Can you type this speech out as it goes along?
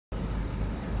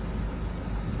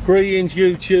Greetings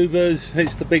YouTubers,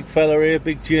 it's the big fella here,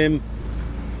 Big Jim,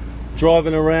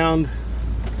 driving around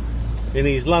in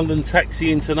his London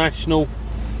Taxi International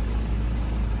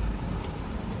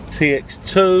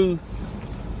TX2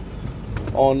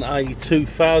 on a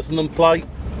 2000 plate,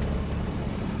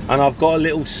 and I've got a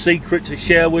little secret to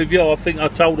share with you. I think I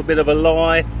told a bit of a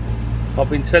lie. I've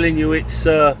been telling you it's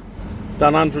done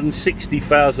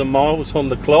 160,000 miles on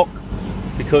the clock,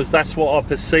 because that's what I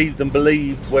perceived and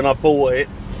believed when I bought it,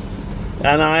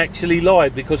 and I actually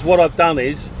lied, because what I've done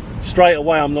is, straight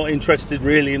away, I'm not interested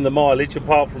really in the mileage,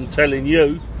 apart from telling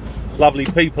you, lovely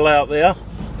people out there.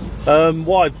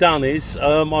 What I've done is,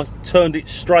 I turned it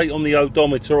straight on the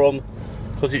odometer on,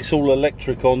 because it's all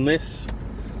electric on this,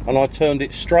 and I turned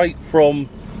it straight from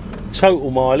total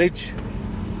mileage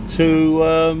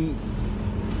to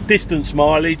distance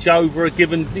mileage over a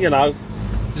given, you know,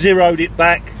 zeroed it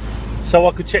back so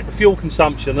I could check the fuel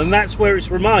consumption, and that's where it's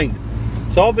remained.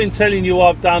 So I've been telling you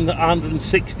I've done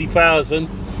 160,000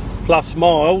 plus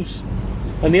miles,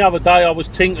 and the other day I was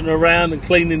tinkering around and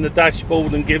cleaning the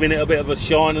dashboard and giving it a bit of a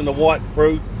shine and a wipe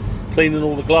through, cleaning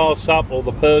all the glass up, all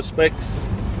the perspex,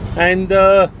 and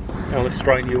let's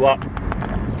straighten you up,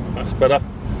 that's better.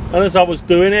 And as I was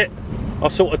doing it, I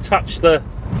sort of touched the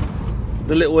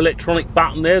little electronic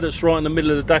button there that's right in the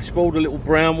middle of the dashboard, a little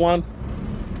brown one,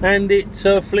 and it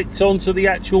flicked onto the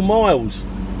actual miles,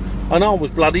 and I was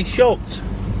bloody shocked.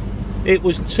 It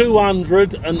was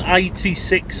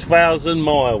 286,000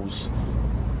 miles,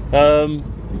 and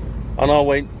I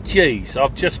went, geez,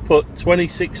 I've just put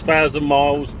 26,000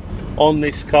 miles on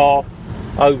this car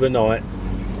overnight.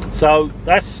 So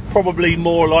that's probably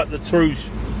more like the truth,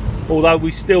 although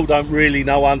we still don't really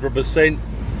know 100%,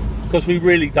 because we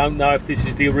really don't know if this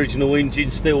is the original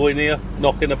engine still in here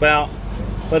knocking about.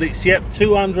 But it's, yep,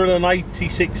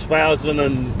 286,000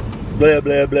 and blah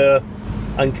blah blah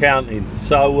and counting.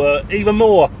 So even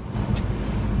more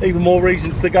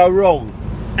reasons to go wrong.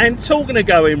 And talking of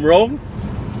going wrong,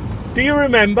 do you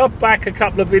remember back a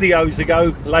couple of videos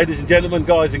ago, ladies and gentlemen,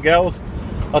 guys and girls,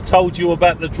 I told you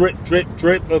about the drip drip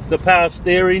drip of the power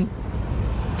steering?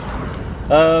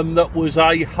 That was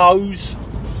a hose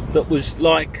that was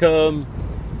like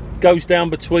goes down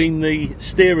between the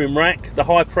steering rack, the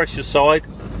high pressure side,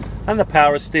 and the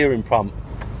power steering pump.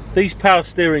 These power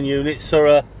steering units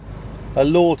are a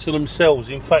law to themselves.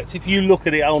 In fact, if you look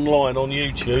at it online on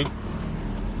YouTube,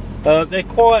 they're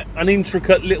quite an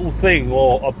intricate little thing,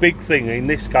 or a big thing in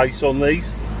this case on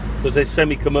these, because they're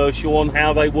semi-commercial, on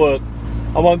how they work.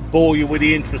 I won't bore you with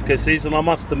the intricacies, and I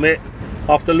must admit,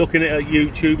 after looking at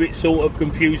YouTube, it sort of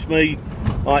confused me.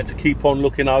 I had to keep on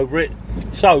looking over it.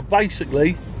 So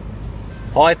basically,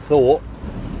 I thought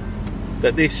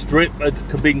that this strip had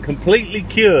been completely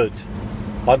cured.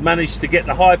 I'd managed to get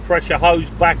the high pressure hose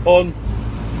back on,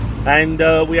 and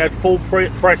we had full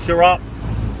pressure up,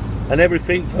 and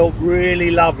everything felt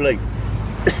really lovely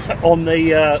on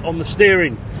the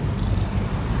steering.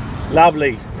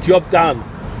 Lovely, job done.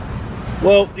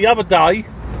 Well, the other day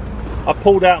I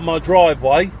pulled out my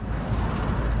driveway,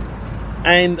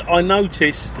 and I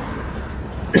noticed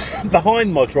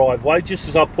behind my driveway, just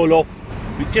as I pull off,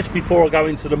 just before I go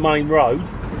into the main road,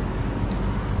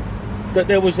 that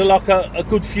there was like a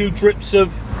good few drips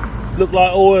of, looked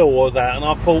like oil or that, and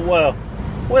I thought, well,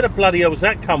 where the bloody hell has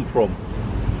that come from?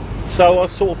 So I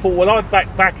sort of thought, well, I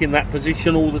back in that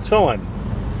position all the time.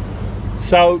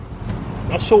 So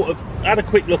I sort of had a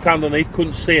quick look underneath,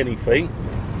 couldn't see anything.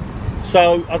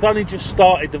 So I'd only just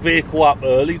started the vehicle up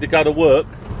early to go to work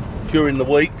during the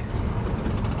week,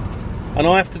 and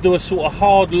I have to do a sort of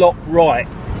hard lock right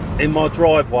in my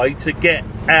driveway to get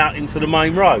out into the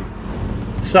main road.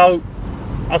 So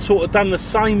I sort of done the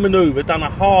same manoeuvre, done a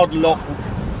hard lock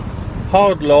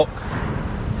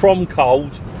from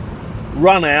cold,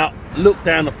 run out, looked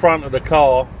down the front of the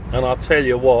car, and I tell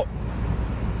you what,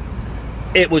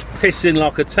 it was pissing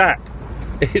like a tap.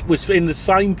 It was in the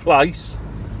same place,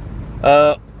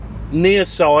 near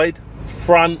side,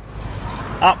 front,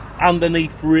 up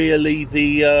underneath really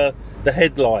the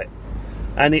headlight,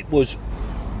 and it was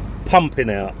pumping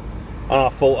out, and I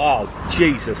thought, oh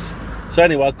Jesus. So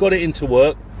anyway, I got it into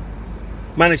work,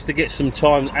 managed to get some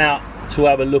time out to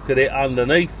have a look at it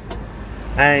underneath,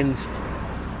 and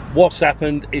what's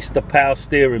happened is the power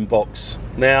steering box.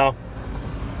 Now,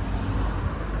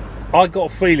 I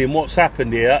got a feeling what's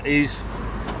happened here is,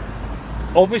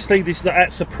 obviously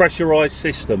that's a pressurized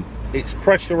system. It's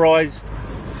pressurized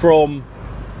from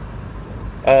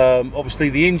obviously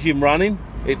the engine running.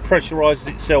 It pressurizes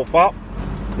itself up,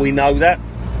 we know that,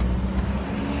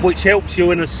 which helps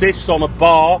you in assist on a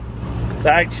bar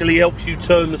that actually helps you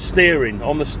turn the steering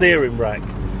on the steering rack.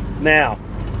 Now,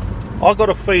 I got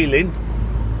a feeling,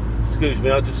 excuse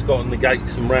me, I just got to negate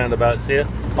some roundabouts here.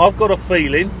 I've got a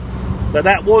feeling that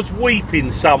that was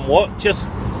weeping somewhat, just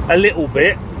a little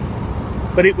bit,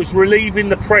 but it was relieving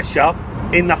the pressure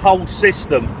in the whole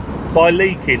system by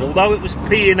leaking. Although it was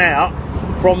peeing out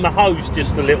from the hose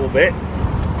just a little bit,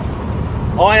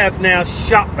 I have now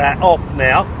shut that off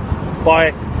now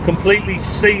by completely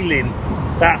sealing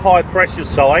that high pressure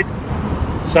side.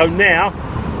 So now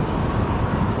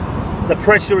the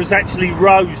pressure has actually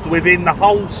rose within the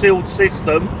whole sealed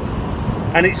system,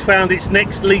 and it's found its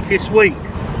next weakest link.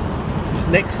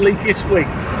 Its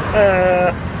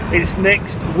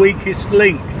next weakest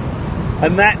link,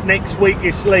 and that next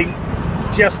weakest link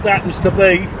just happens to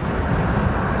be,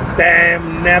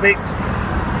 damn nabbit,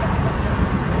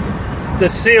 the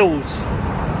seals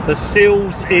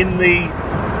in the,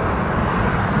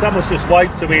 someone's just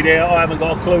waved to me there, I haven't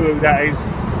got a clue who that is,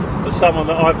 but someone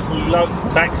that obviously loves a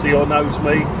taxi or knows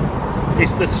me.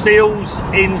 It's the seals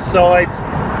inside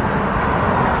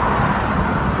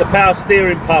the power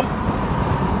steering pump.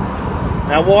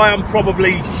 Now why I'm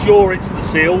probably sure it's the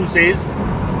seals is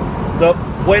that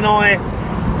when I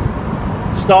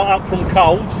start up from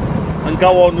cold and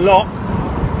go on lock,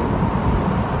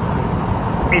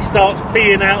 it starts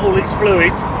peeing out all its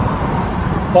fluid,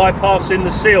 bypassing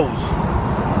the seals.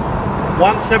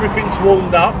 Once everything's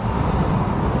warmed up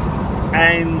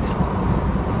and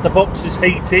the box is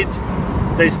heated,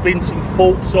 there's been some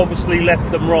faults obviously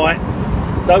left and right,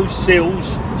 those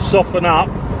seals soften up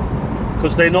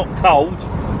because they're not cold,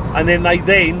 and then they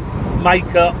make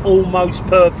a almost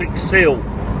perfect seal.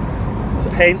 So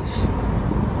hence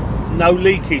no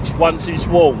leakage once it's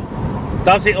warm.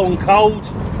 Does it on cold,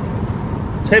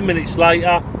 10 minutes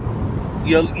later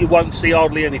you won't see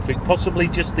hardly anything, possibly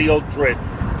just the odd drip.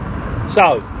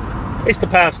 So it's the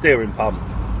power steering pump.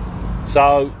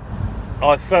 So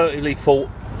I fervently thought,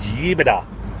 jibbida.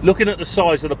 Looking at the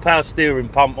size of the power steering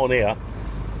pump on here,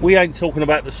 we ain't talking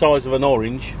about the size of an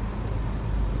orange.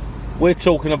 We're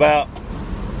talking about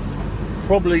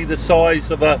probably the size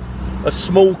of a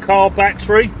small car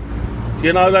battery. Do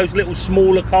you know those little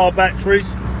smaller car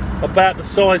batteries? About the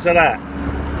size of that.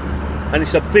 And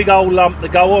it's a big old lump to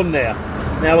go on there.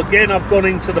 Now again, I've gone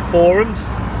into the forums,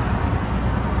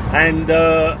 and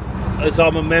as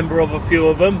I'm a member of a few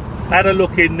of them, had a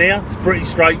look in there. It's pretty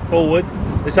straightforward.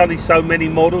 There's only so many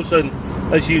models, and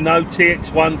as you know,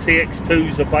 TX1,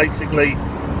 TX2s are basically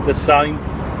the same.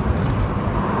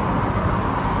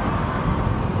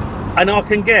 And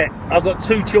I've got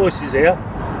two choices here.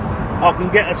 I can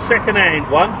get a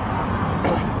second-hand one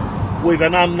with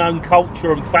an unknown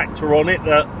culture and factor on it,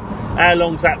 that how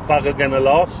long's that bugger going to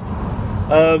last.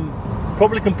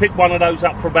 Probably can pick one of those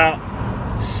up for about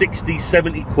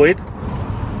 60-70 quid,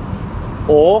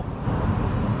 or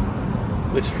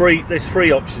there's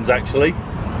three options actually,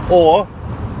 or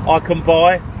I can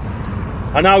buy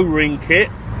an O-ring kit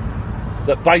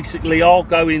that basically I'll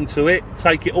go into it,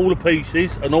 take it all to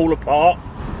pieces and all apart,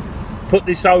 put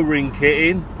this O-ring kit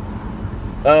in,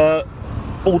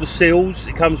 all the seals,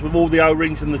 it comes with all the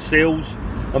O-rings and the seals,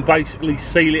 and basically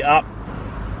seal it up.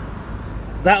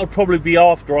 That would probably be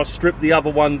after I strip the other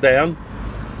one down,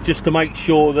 just to make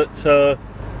sure that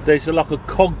there's like a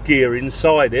cog gear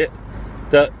inside it,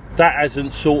 that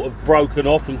hasn't sort of broken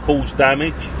off and caused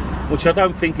damage, which I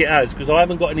don't think it has, because I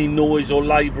haven't got any noise or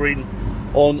labouring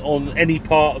on any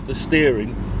part of the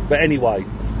steering. But anyway,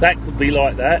 that could be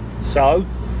like that. So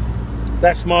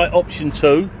that's my option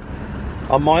 2,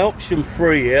 and my option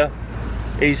 3 here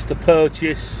is to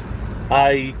purchase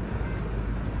a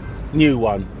new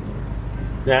one.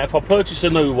 Now if I purchase a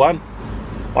new one,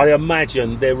 I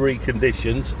imagine they're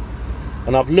reconditioned,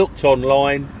 and I've looked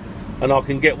online and I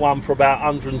can get one for about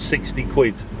 160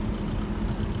 quid.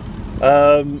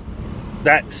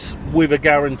 That's with a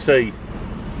guarantee.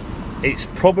 It's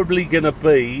probably going to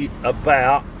be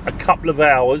about a couple of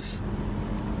hours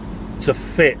to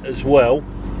fit as well.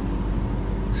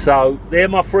 So they're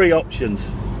my 3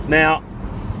 options. Now,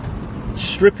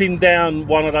 stripping down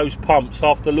one of those pumps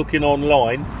after looking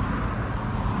online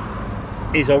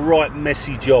is a right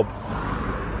messy job.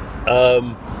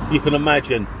 You can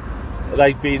imagine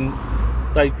they've been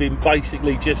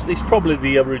basically just, it's probably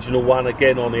the original one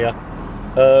again on here,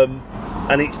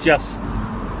 and it's just,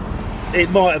 it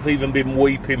might have even been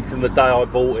weeping from the day I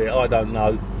bought it, I don't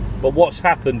know, but what's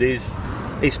happened is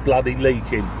it's bloody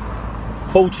leaking.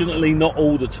 Fortunately not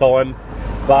all the time,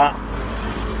 but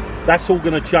that's all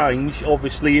going to change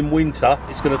obviously in winter.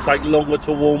 It's going to take longer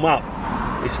to warm up.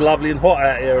 It's lovely and hot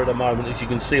out here at the moment, as you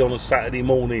can see on a Saturday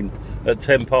morning at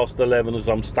 10 past 11 as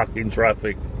I'm stuck in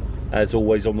traffic, as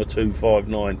always on the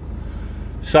 259.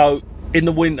 So in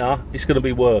the winter it's going to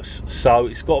be worse, so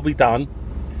it's got to be done.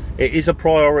 It is a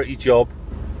priority job,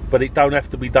 but it don't have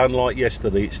to be done like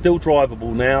yesterday. It's still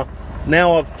drivable now.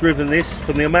 Now I've driven this,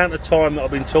 from the amount of time that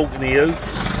I've been talking to you,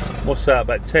 what's that,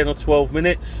 about 10 or 12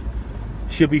 minutes,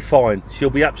 she'll be fine. She'll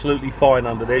be absolutely fine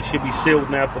under there. She'll be sealed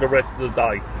now for the rest of the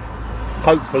day.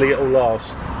 Hopefully it'll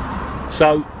last.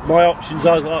 So my options,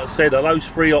 like I said, are those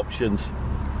 3 options.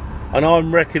 And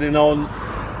I'm reckoning on,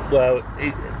 well,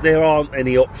 there aren't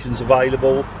any options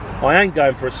available. I ain't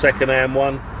going for a second-hand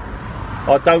one.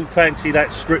 I don't fancy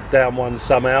that stripped down one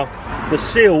somehow. The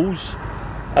seals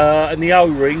and the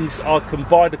O-rings, I can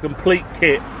buy the complete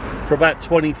kit for about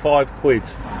 25 quid.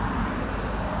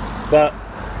 But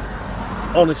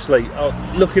honestly,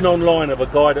 looking online of a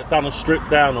guy that done a strip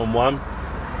down on one,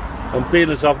 and being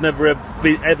as I've never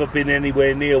ever been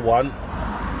anywhere near one,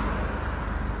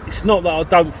 it's not that I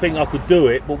don't think I could do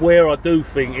it, but where I do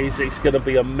think is it's going to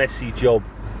be a messy job,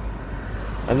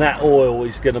 and that oil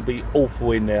is going to be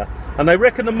awful in there. And they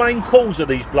reckon the main cause of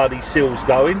these bloody seals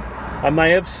going, and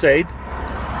they have said,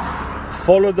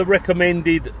 follow the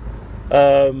recommended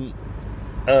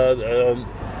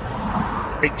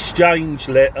exchange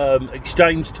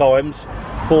times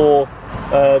for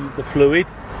the fluid,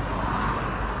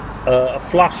 a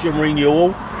flush and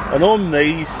renewal, and on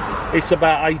these it's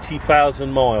about 80,000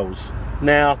 miles.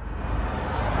 Now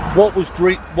what was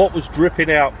dripping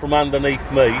out from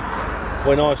underneath me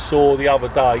when I saw the other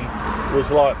day was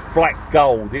like black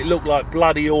gold. It looked like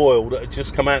bloody oil that had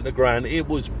just come out of the ground. It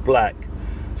was black.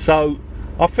 So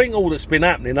I think all that's been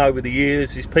happening over the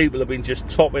years is people have been just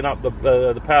topping up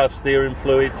the power steering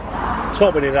fluids,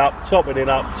 topping it up. We've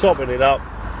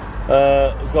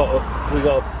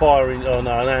got a firing, oh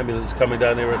no, an ambulance coming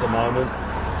down here at the moment.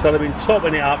 So they've been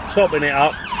topping it up,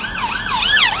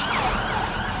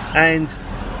 and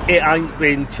it ain't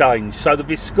been changed. So the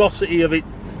viscosity of it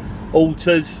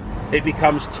alters. It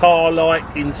becomes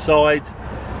tar-like inside.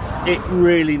 It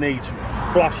really needs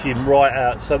flushing right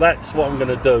out. So that's what I'm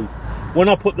going to do. When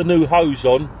I put the new hose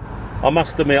on, I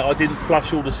must admit I didn't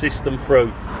flush all the system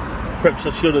through. Perhaps I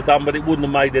should have done, but it wouldn't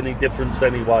have made any difference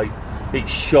anyway.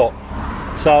 It's shot.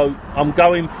 So I'm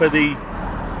going for the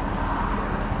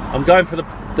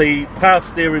power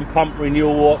steering pump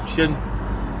renewal option.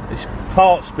 This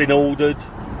part's been ordered.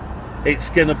 It's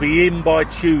going to be in by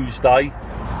Tuesday,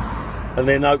 and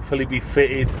then hopefully be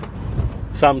fitted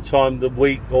sometime the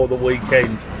week or the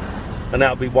weekend, and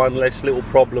that'll be one less little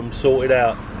problem sorted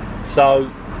out. So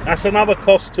that's another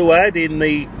cost to add in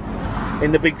the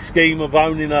big scheme of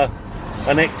owning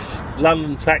an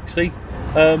ex-London taxi.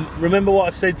 Remember what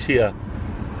I said to you,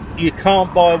 you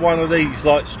can't buy one of these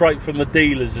like straight from the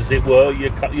dealers, as it were,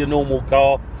 your normal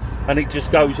car, and it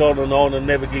just goes on and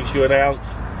never gives you an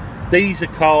ounce. These are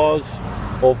cars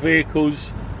or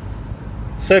vehicles,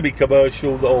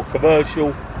 semi-commercial or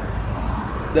commercial,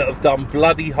 that have done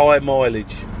bloody high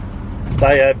mileage.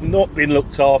 They have not been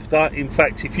looked after. In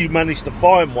fact, if you manage to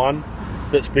find one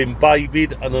that's been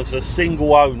babied and as a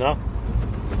single owner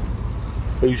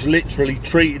who's literally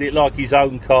treated it like his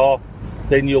own car,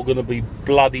 then you're going to be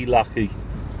bloody lucky.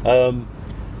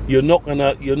 You're not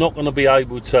gonna be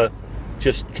able to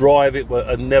just drive it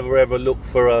and never ever look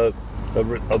for a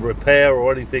repair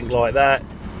or anything like that.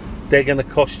 They're going to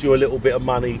cost you a little bit of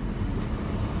money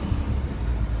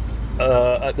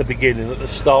at the beginning, at the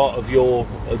start of your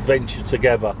adventure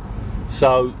together.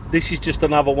 So this is just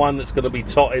another one that's going to be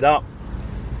totted up.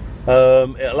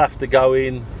 It'll have to go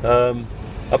in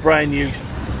a brand new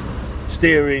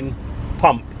steering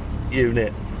pump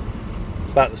unit,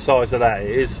 about the size of that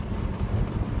it is.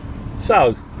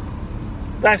 So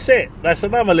that's it. That's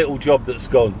another little job that's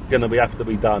going to have to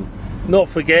be done. Not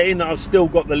forgetting that I've still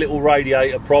got the little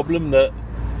radiator problem that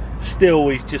still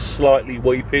is just slightly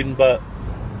weeping, but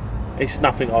it's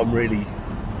nothing I'm really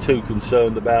too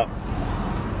concerned about.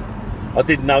 I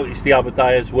did notice the other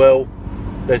day as well,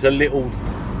 there's a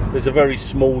very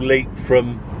small leak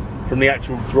from the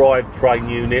actual drivetrain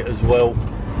unit as well,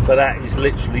 but that is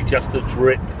literally just a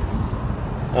drip.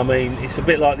 I mean, it's a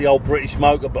bit like the old British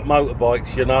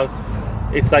motorbikes, you know.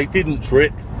 If they didn't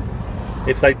drip,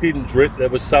 there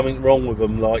was something wrong with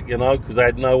them, like, you know, because they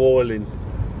had no oil in.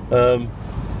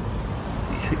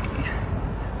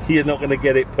 You're not going to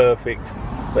get it perfect,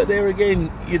 but there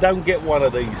again, you don't get one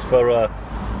of these for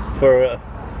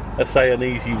say an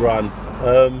easy run.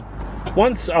 I'm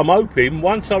hoping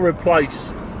once I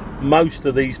replace most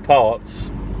of these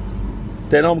parts,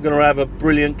 then I'm going to have a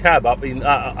brilliant cab up in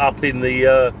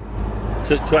the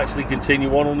to actually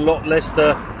continue on, and a lot less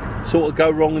to sort of go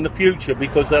wrong in the future,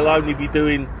 because they'll only be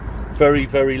doing very,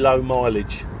 very low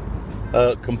mileage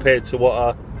compared to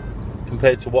what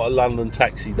a London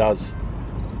taxi does.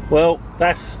 Well,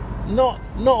 that's not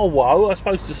a woe. I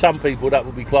suppose to some people that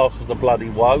would be classed as a bloody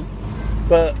woe,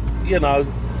 but you know,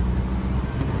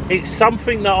 it's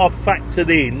something that I've factored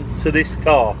in to this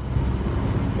car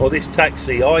or this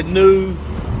taxi. I knew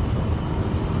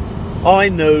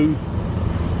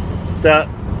that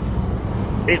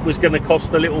it was going to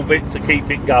cost a little bit to keep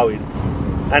it going,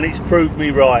 and it's proved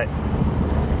me right.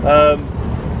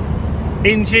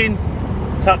 Engine,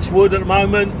 touch wood at the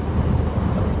moment,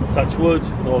 touch wood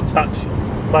or touch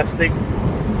plastic.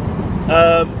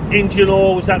 Engine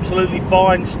oil was absolutely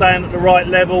fine, staying at the right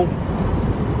level.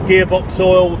 Gearbox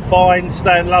oil fine,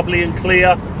 staying lovely and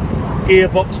clear.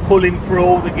 Gearbox pulling through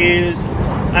all the gears,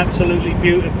 absolutely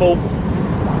beautiful.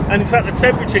 And in fact the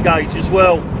temperature gauge as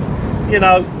well, you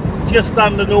know, just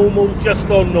under normal, just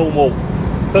on normal.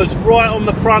 Because right on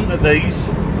the front of these,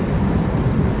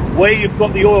 where you've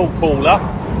got the oil cooler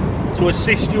to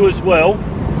assist you as well,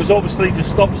 because obviously to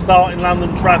stop start in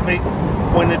London traffic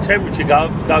when the temperature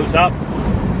goes up,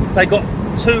 they got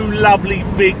two lovely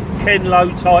big Ken Low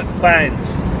type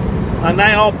fans, and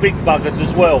they are big buggers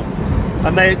as well,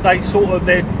 and they're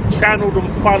channeled and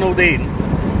funneled in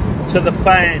to the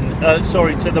fan,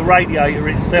 to the radiator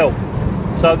itself,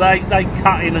 so they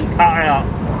cut in and cut out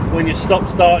when you stop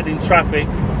starting in traffic.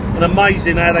 And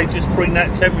amazing how they just bring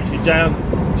that temperature down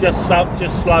just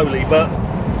slowly, but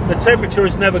the temperature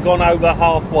has never gone over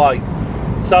halfway,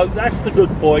 so that's the good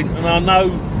point. And I know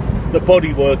the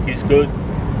bodywork is good.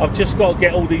 I've just got to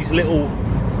get all these niggly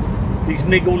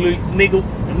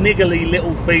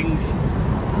little things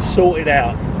sorted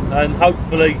out, and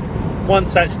hopefully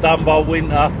once that's done by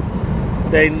winter,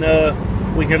 then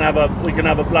we can have a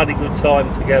bloody good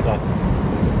time together.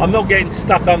 I'm not getting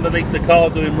stuck underneath the car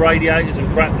doing radiators and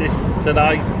crap this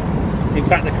today. In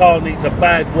fact, the car needs a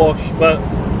bad wash, but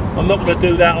I'm not going to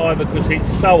do that either because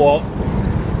it's so hot.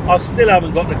 I still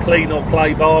haven't got to clean or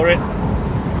clay bar it,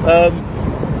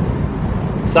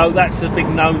 so that's a big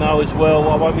no-no as well.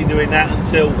 I won't be doing that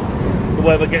until the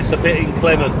weather gets a bit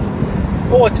inclement.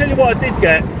 Oh, I tell you what I did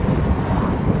get.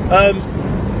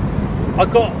 I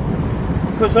got,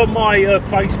 because on my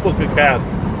Facebook account,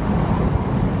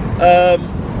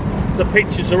 the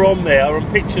pictures are on there, and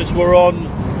pictures were on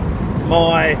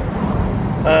my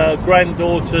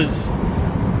granddaughter's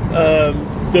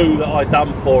do that I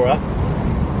done for her.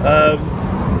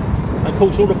 And of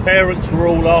course all the parents were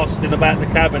all asking about the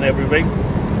cab and everything,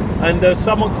 and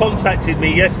someone contacted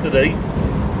me yesterday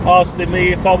asking me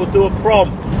if I would do a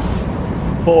prom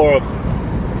for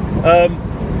them.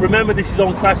 Remember, this is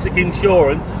on Classic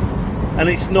Insurance and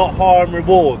it's not hire and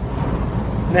reward.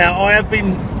 Now I have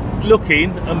been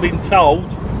looking and been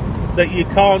told that you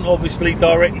can't obviously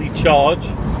directly charge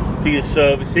for your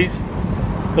services,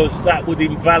 because that would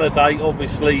invalidate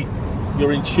obviously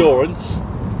your insurance,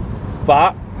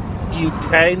 but you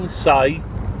can say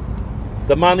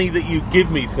the money that you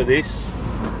give me for this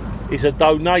is a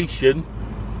donation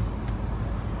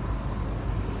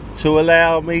to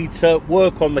allow me to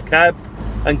work on the cab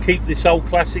and keep this old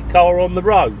classic car on the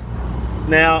road.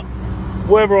 Now,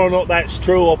 whether or not that's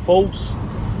true or false,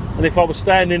 and if I was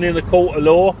standing in a court of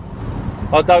law,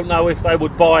 I don't know if they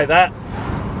would buy that.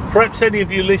 Perhaps any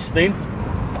of you listening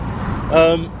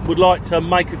would like to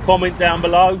make a comment down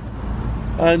below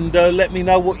and let me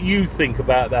know what you think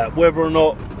about that, whether or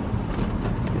not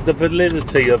the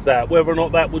validity of that, whether or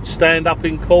not that would stand up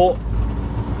in court,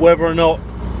 whether or not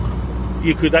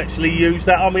you could actually use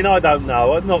that. I mean, I don't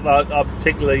know. Not that I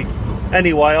particularly.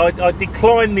 Anyway, I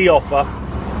declined the offer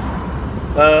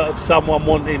of someone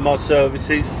wanting my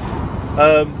services,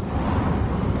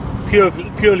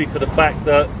 purely for the fact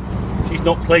that she's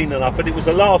not clean enough, and it was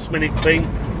a last minute thing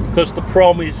because the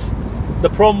prom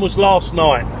was last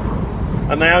night,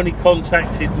 and they only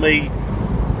contacted me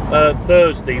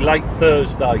Thursday, late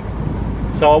Thursday,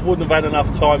 so I wouldn't have had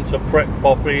enough time to prep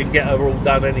Poppy and get her all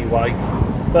done anyway.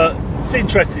 But it's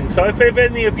interesting. So if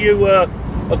any of you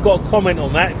have got a comment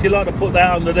on that, if you'd like to put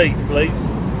that underneath, please,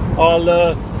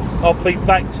 I'll feed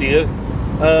back to you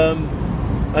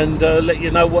and let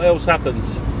you know what else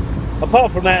happens.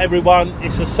 Apart from that, everyone,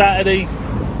 it's a Saturday,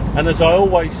 and as I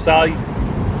always say,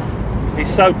 it's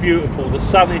so beautiful. The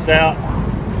sun is out.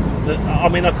 I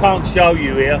mean, I can't show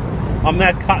you here. I'm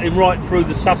now cutting right through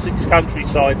the Sussex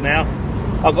countryside now.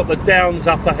 I've got the downs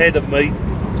up ahead of me,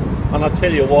 and I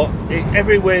tell you what,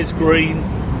 everywhere's green.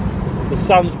 The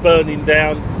sun's burning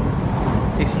down.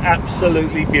 It's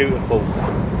absolutely beautiful.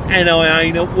 And I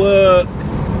ain't at work,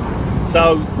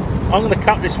 so I'm going to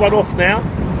cut this one off now.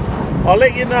 I'll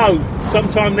let you know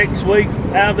sometime next week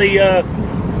how the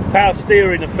power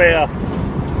steering affair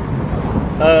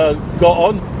got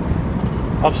on.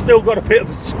 I've still got a bit of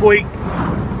a squeak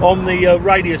on the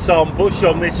radius arm bush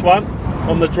on this one,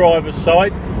 on the driver's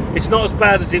side. It's not as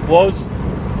bad as it was.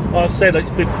 Like I said,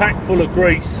 it's been packed full of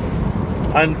grease,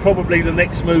 and probably the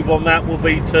next move on that will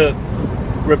be to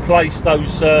replace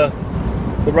those the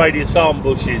radius arm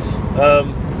bushes.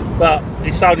 But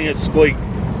it's only a squeak.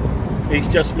 It's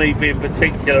just me being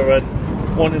particular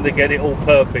and wanting to get it all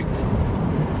perfect.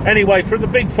 Anyway, from the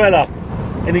big fella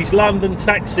in his London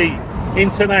Taxi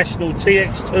International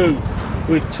TX2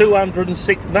 with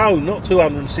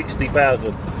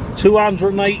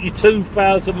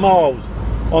 282,000 miles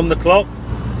on the clock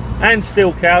and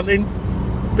still counting.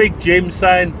 Big Jim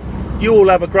saying, you all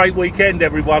have a great weekend,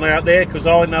 everyone out there, because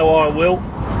I know I will,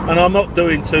 and I'm not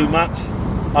doing too much.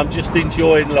 I'm just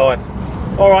enjoying life.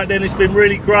 Alright then, it's been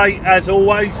really great as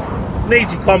always.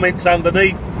 Need your comments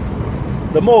underneath.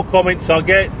 The more comments I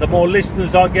get, the more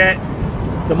listeners I get,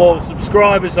 the more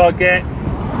subscribers I get,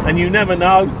 and you never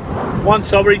know,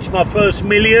 once I reach my first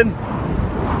million,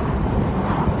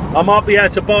 I might be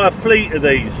able to buy a fleet of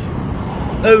these.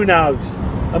 Who knows?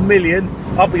 A million,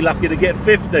 I'll be lucky to get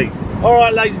 50.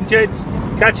 Alright ladies and gents,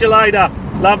 catch you later.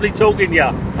 Lovely talking to you.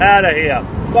 Out of here.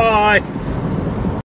 Bye.